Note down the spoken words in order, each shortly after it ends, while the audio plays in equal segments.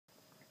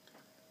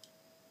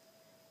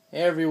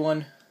Hey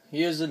everyone,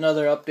 here's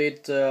another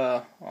update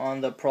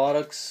on the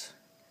products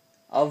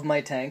of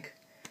my tank.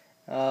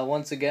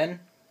 Once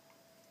again,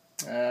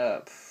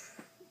 uh,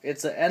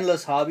 it's an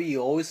endless hobby. You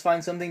always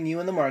find something new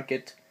in the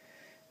market,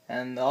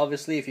 and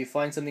obviously if you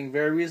find something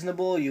very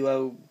reasonable,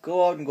 you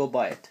go out and go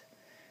buy it.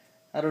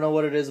 I don't know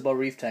what it is about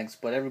reef tanks,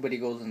 but everybody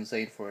goes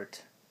insane for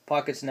it.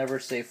 Pockets never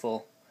stay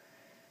full.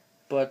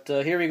 But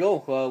here we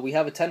go. We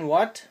have a 10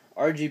 watt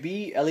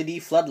RGB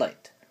LED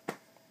floodlight.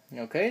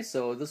 Okay,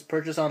 so this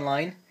purchase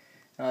online.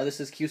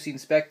 This is QC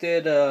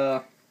inspected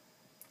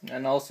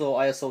and also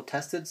ISO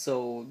tested,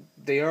 so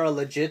they are a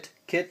legit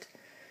kit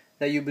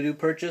that you do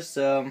purchase.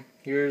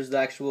 Here's the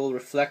actual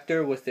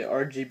reflector with the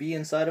RGB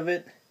inside of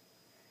it.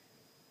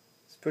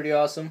 It's pretty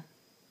awesome.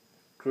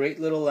 Great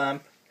little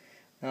lamp.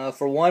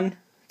 For one,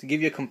 to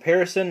give you a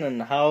comparison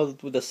on how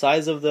the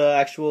size of the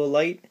actual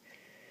light,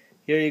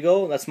 here you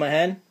go. That's my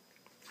hand.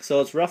 So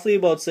it's roughly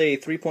about, say,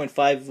 3.5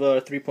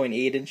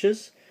 3.8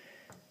 inches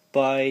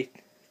by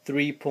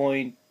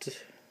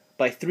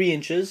 3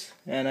 inches,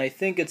 and I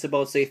think it's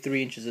about, say,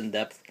 3 inches in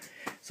depth.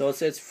 So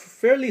it's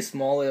fairly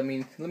small. I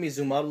mean, let me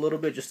zoom out a little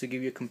bit just to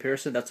give you a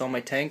comparison. That's on my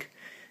tank.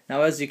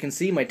 Now, as you can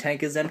see, my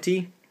tank is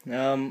empty.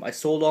 I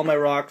sold all my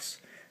rocks.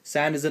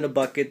 Sand is in a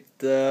bucket.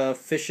 The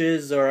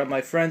fishes are at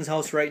my friend's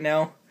house right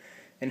now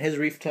in his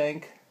reef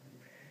tank.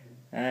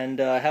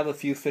 And I have a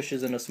few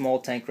fishes in a small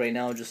tank right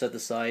now just at the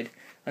side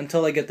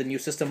until I get the new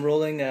system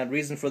rolling.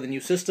 Reason for the new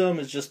system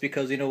is just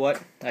because, you know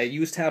what, I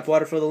used tap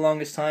water for the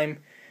longest time.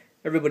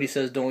 Everybody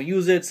says don't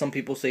use it. Some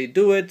people say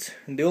do it.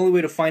 And the only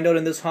way to find out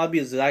in this hobby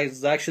is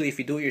actually if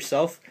you do it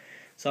yourself.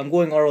 So I'm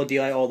going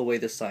RODI all the way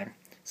this time.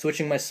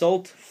 Switching my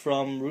salt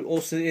from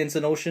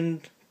Instant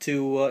Ocean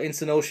to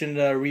Instant Ocean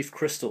Reef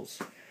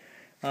crystals.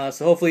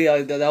 So hopefully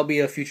that'll be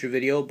a future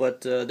video. But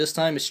this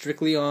time is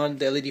strictly on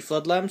the LED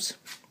flood lamps.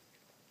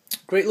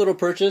 Great little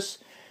purchase.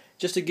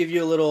 Just to give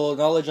you a little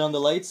knowledge on the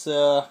lights.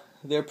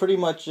 They're pretty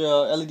much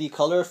LED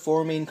color.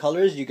 4 main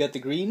colors. You get the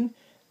green,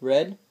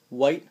 red,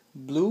 white,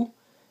 blue.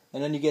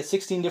 And then you get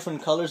 16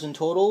 different colors in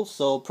total,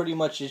 so pretty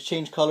much you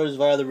change colors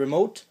via the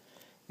remote.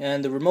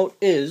 And the remote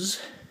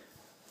is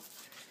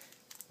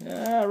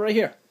right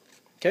here.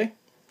 Okay,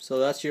 so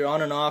that's your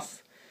on and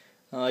off.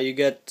 You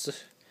get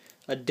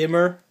a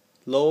dimmer,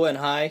 low and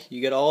high.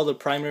 You get all the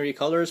primary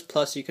colors,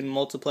 plus you can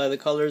multiply the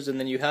colors, and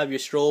then you have your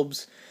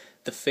strobes,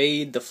 the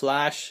fade, the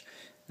flash,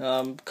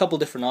 a couple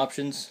different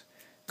options.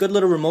 Good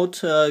little remote.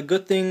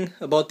 Good thing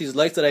about these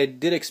lights that I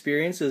did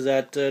experience is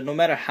that no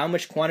matter how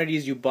much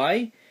quantities you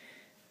buy,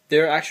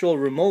 their actual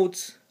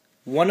remotes,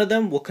 one of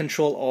them will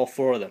control all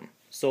 4 of them.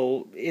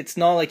 So it's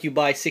not like you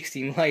buy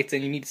 16 lights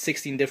and you need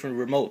 16 different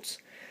remotes.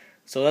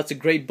 So that's a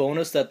great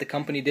bonus that the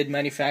company did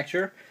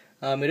manufacture.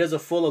 It is a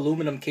full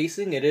aluminum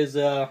casing. It is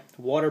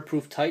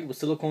waterproof tight with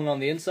silicone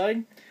on the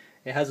inside.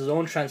 It has its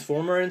own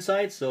transformer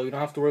inside, so you don't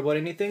have to worry about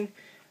anything.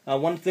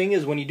 One thing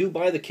is when you do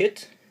buy the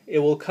kit, it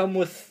will come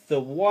with the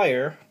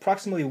wire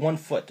approximately 1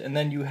 foot, and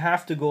then you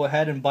have to go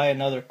ahead and buy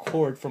another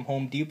cord from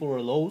Home Depot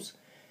or Lowe's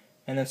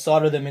and then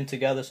solder them in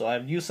together. So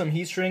I've used some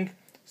heat shrink,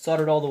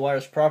 soldered all the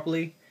wires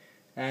properly,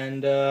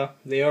 and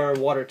they are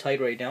watertight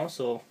right now,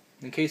 so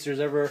in case there's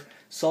ever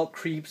salt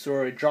creeps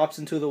or it drops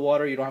into the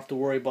water, you don't have to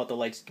worry about the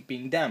lights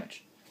being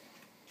damaged.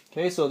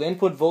 Okay, so the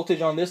input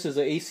voltage on this is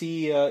a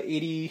AC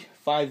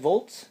 85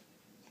 volts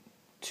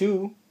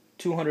to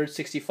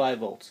 265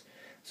 volts.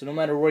 So no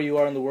matter where you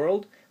are in the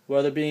world,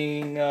 whether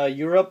being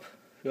Europe,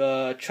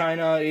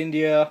 China,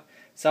 India,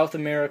 South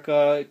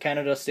America,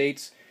 Canada,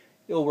 States,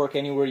 it'll work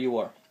anywhere you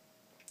are.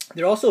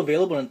 They're also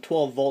available in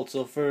 12 volts,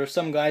 so for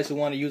some guys who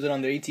want to use it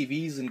on their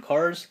ATVs and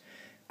cars,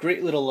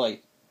 great little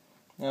light.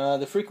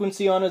 The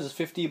frequency on it is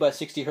 50 by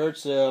 60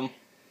 hertz. I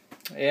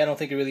don't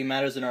think it really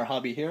matters in our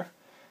hobby here.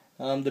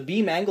 The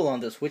beam angle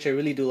on this, which I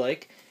really do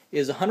like,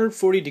 is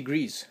 140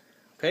 degrees.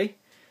 Okay,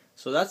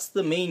 so that's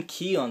the main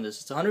key on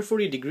this. It's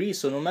 140 degrees,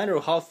 so no matter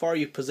how far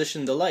you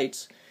position the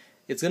lights,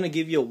 it's going to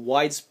give you a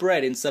wide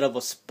spread instead of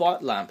a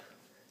spot lamp.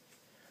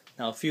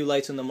 Now, a few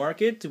lights in the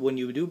market, when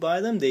you do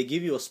buy them, they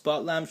give you a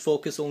spot lamp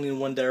focus only in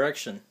one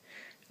direction.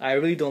 I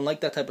really don't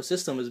like that type of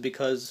system, is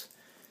because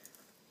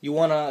you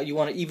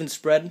wanna even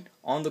spread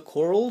on the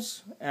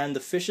corals and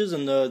the fishes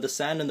and the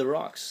sand and the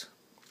rocks.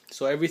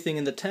 So everything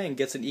in the tank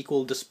gets an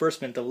equal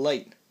disbursement of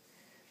light.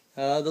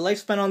 The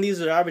lifespan on these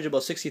are average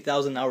about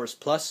 60,000 hours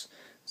plus,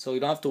 so you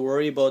don't have to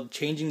worry about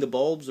changing the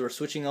bulbs or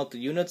switching out the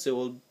units. It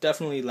will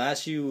definitely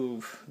last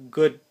you a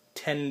good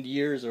 10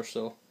 years or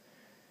so.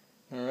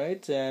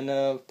 Alright, and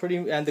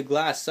the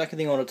glass, second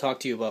thing I want to talk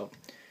to you about.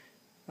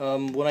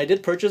 When I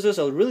did purchase this,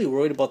 I was really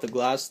worried about the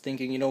glass,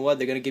 thinking, you know what,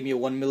 they're going to give me a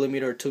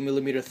 1mm or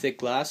 2mm thick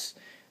glass.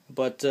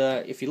 But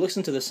if you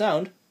listen to the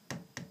sound,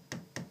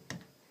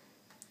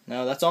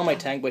 now that's on my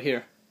tank, but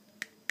here.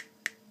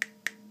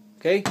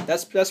 Okay,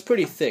 that's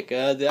pretty thick.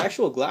 The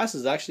actual glass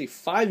is actually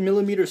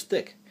 5mm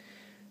thick,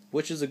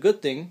 which is a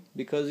good thing,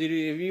 because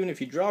even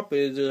if you drop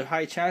it, there's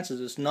high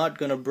chances it's not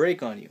going to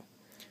break on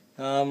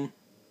you.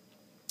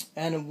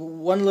 And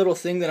one little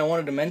thing that I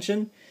wanted to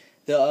mention,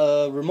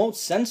 the remote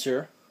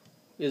sensor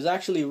is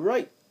actually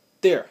right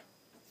there,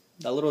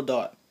 that little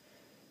dot.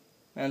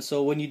 And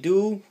so when you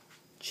do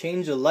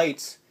change the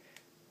lights,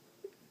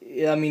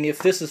 I mean, if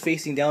this is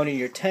facing down in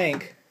your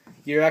tank,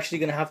 you're actually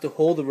going to have to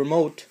hold the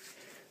remote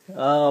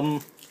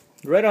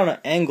right on an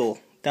angle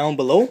down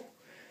below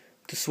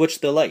to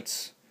switch the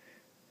lights.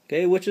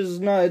 Okay, which is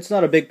it's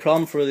not a big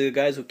problem for the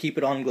guys who keep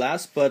it on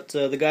glass, but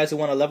the guys who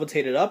want to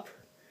levitate it up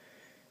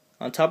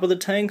on top of the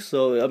tank,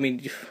 so I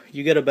mean,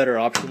 you get a better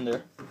option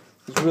there.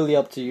 It's really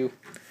up to you.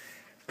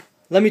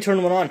 Let me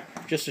turn one on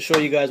just to show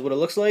you guys what it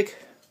looks like.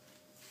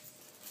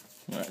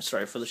 Alright,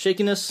 sorry for the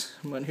shakiness,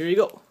 but here you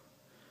go.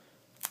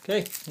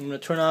 Okay, I'm going to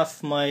turn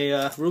off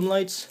my room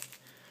lights.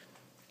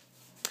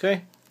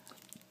 Okay,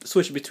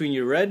 switch between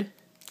your red,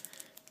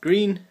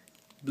 green,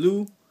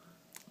 blue,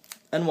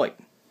 and white.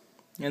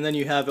 And then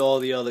you have all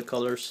the other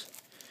colors,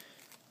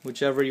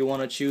 whichever you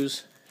want to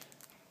choose.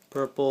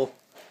 Purple.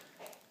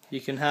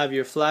 You can have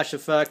your flash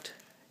effect.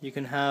 You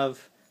can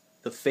have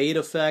the fade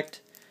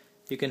effect.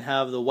 You can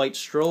have the white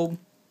strobe,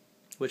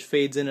 which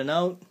fades in and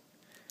out.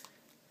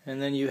 And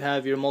then you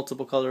have your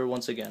multiple color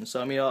once again.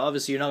 So I mean,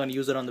 obviously you're not going to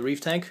use it on the reef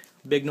tank.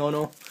 Big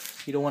no-no.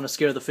 You don't want to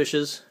scare the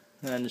fishes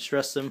and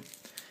stress them,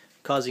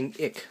 causing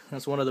ick.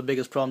 That's one of the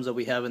biggest problems that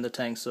we have in the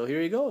tank. So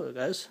here you go,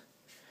 guys.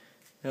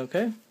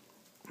 Okay.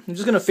 I'm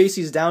just going to face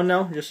these down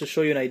now, just to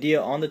show you an idea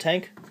on the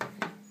tank.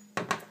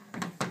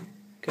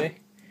 Okay.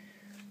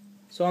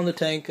 So on the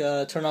tank,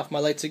 turn off my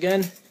lights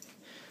again.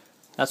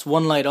 That's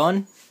one light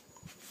on.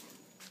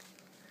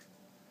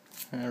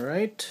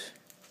 Alright.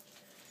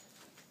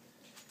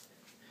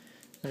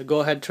 I'm going to go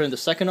ahead and turn the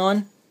second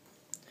on.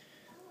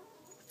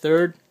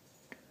 Third.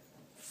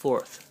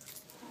 Fourth.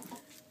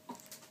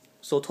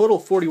 So total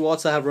 40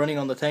 watts I have running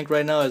on the tank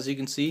right now, as you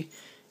can see.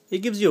 It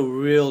gives you a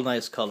real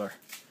nice color.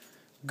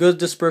 Good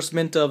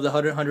disbursement of the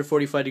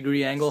 145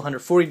 degree angle,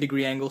 140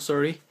 degree angle,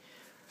 sorry.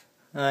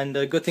 And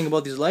the good thing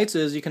about these lights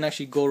is you can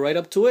actually go right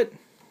up to it,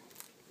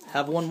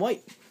 have one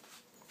white,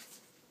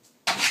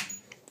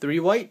 three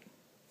white,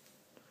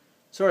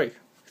 sorry,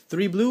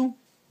 three blue,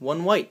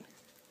 one white.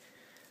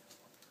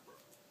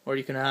 Or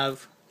you can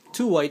have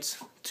two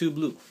whites, two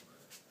blue.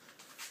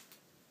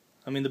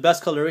 I mean, the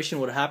best coloration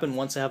would happen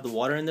once I have the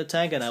water in the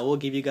tank, and I will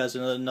give you guys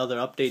another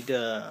update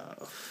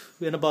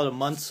in about a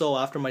month so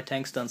after my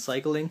tank's done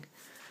cycling.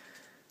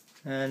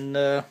 And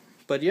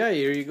but yeah,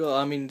 here you go.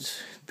 I mean,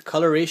 the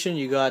coloration,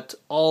 you got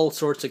all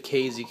sorts of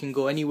Ks. You can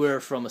go anywhere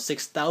from a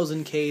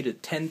 6,000 K to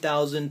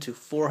 10,000 to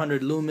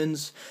 400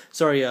 lumens.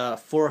 Sorry,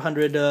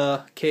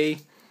 400 K.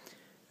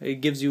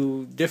 It gives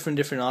you different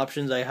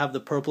options. I have the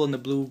purple and the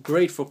blue,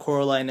 great for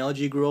coralline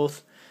algae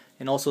growth,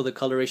 and also the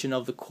coloration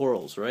of the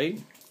corals,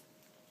 right?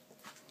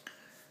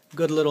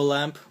 Good little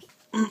lamp.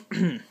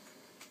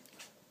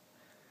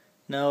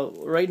 Now,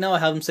 right now I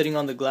have them sitting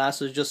on the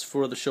glasses just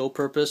for the show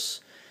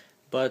purpose.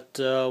 But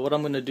what I'm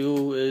going to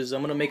do is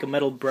I'm going to make a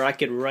metal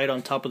bracket right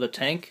on top of the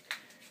tank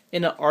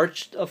in an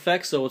arched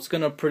effect, so it's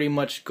going to pretty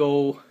much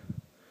go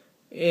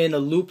in a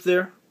loop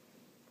there,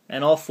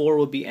 and all four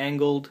will be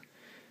angled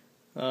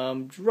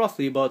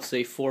roughly about,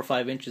 say, 4 or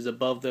 5 inches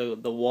above the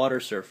water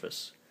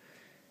surface.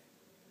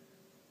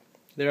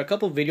 There are a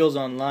couple videos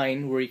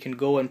online where you can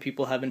go and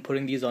people have been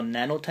putting these on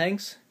nano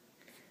tanks.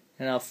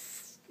 And now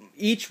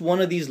each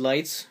one of these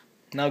lights,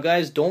 now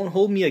guys, don't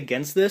hold me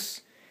against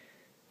this.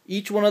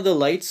 Each one of the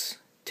lights,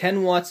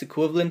 10 watts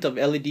equivalent of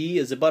LED,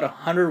 is about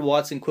 100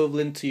 watts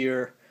equivalent to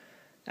your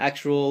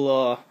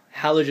actual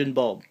halogen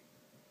bulb.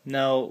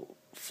 Now,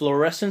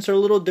 fluorescents are a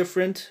little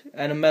different,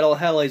 and a metal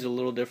halide is a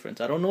little different.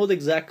 I don't know the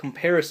exact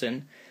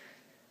comparison,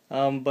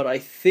 but I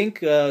think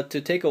to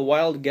take a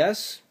wild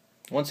guess,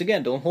 once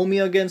again, don't hold me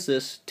against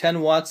this,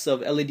 10 watts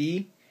of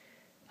LED,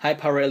 high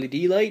power LED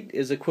light,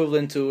 is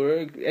equivalent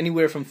to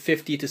anywhere from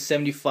 50 to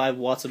 75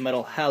 watts of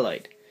metal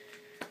halide.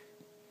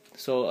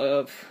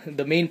 So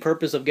the main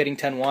purpose of getting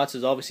 10 watts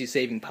is obviously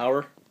saving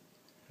power.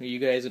 You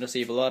guys are going to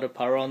save a lot of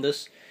power on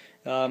this.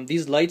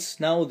 These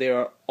lights now, they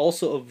are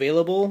also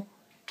available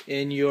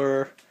in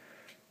your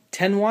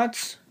 10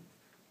 watts,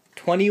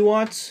 20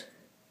 watts,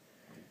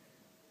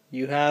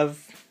 you have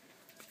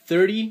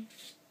 30,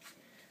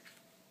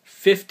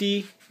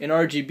 50 in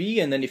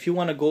RGB, and then if you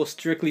want to go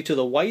strictly to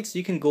the whites,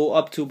 you can go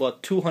up to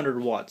about 200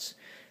 watts.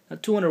 Now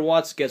 200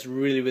 watts gets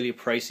really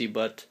pricey,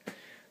 but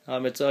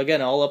it's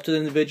again all up to the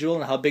individual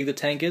and how big the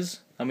tank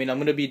is. I mean, I'm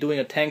going to be doing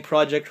a tank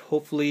project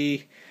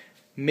hopefully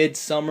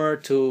mid-summer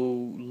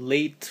to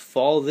late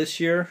fall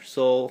this year,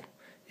 so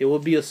it will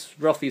be a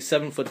roughly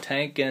 7-foot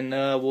tank, and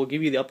we'll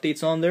give you the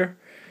updates on there,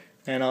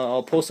 and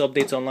I'll post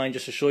updates online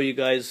just to show you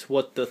guys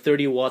what the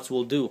 30 watts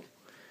will do.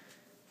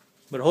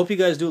 But I hope you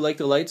guys do like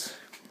the lights.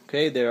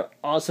 Okay, they're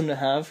awesome to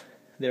have.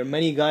 There are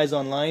many guys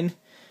online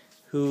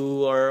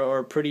who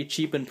are pretty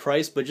cheap in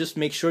price, but just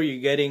make sure you're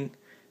getting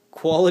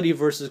quality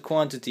versus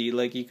quantity.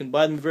 Like, you can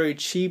buy them very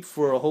cheap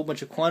for a whole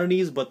bunch of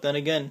quantities, but then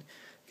again,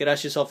 you gotta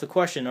ask yourself the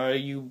question, are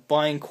you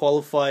buying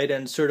qualified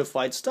and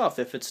certified stuff?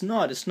 If it's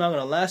not going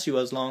to last you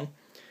as long,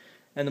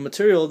 and the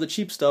material, the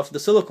cheap stuff, the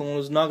silicone,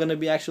 is not going to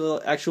be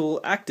actual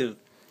active.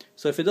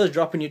 So if it does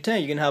drop in your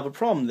tank, you're going to have a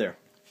problem there.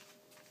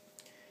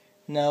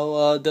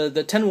 Now,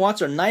 the 10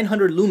 watts are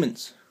 900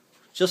 lumens.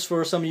 just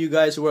for some of you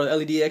guys who are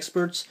LED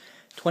experts,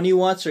 20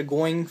 watts are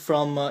going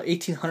from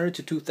 1800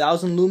 to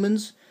 2000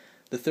 lumens.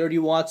 The 30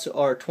 watts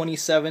are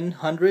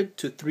 2700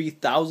 to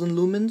 3000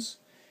 lumens.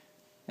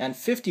 And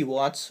 50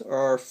 watts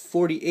are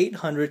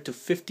 4800 to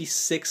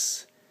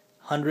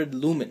 5600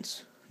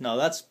 lumens. Now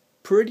that's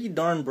pretty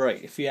darn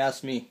bright if you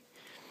ask me.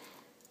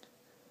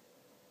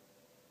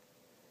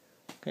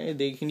 Okay,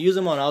 they can use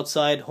them on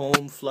outside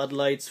home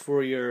floodlights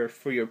for your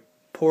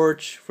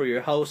porch, for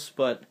your house,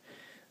 but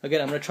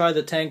again, I'm going to try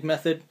the tank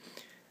method.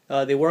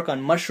 They work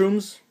on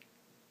mushrooms,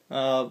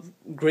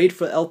 great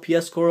for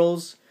LPS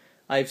corals.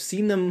 I've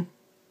seen them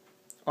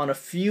on a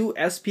few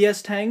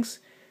SPS tanks,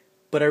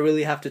 but I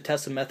really have to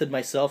test the method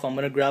myself. I'm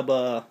going to grab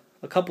a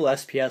couple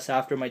SPS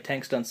after my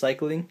tank's done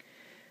cycling,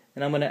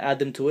 and I'm going to add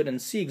them to it and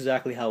see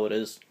exactly how it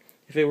is.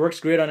 If it works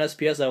great on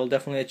SPS, I will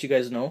definitely let you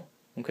guys know.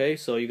 Okay,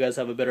 so you guys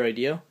have a better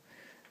idea.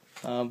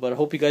 But I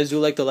hope you guys do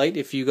like the light.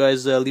 If you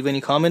guys leave any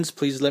comments,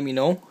 please let me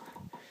know.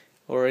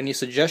 Or any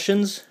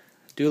suggestions,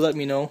 do let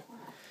me know.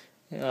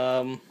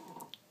 And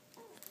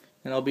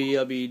I'll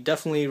be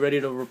definitely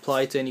ready to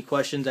reply to any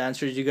questions,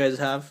 answers you guys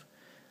have.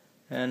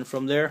 And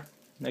from there,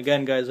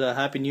 again guys,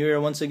 Happy New Year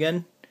once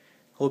again.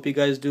 Hope you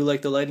guys do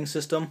like the lighting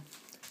system.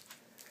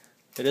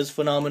 It is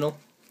phenomenal.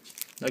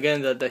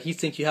 Again, the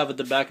heatsink you have at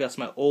the back, that's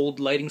my old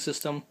lighting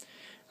system.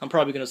 I'm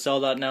probably going to sell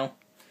that now.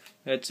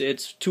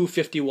 It's two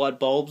 50-watt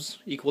bulbs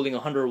equaling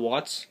 100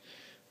 watts.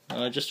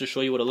 Just to show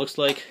you what it looks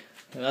like.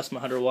 And that's my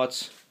 100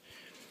 watts.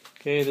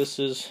 Okay, this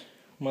is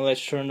my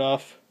lights turned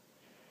off.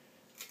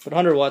 But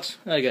 100 watts,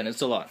 again,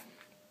 it's a lot.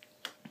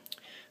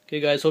 Okay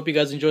guys, hope you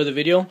guys enjoy the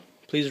video.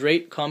 Please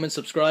rate, comment,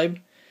 subscribe.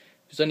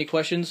 If there's any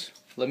questions,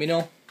 let me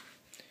know.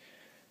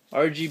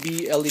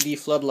 RGB LED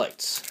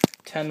floodlights,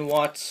 10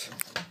 watts.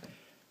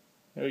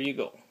 There you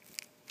go.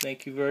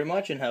 Thank you very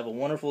much and have a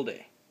wonderful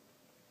day.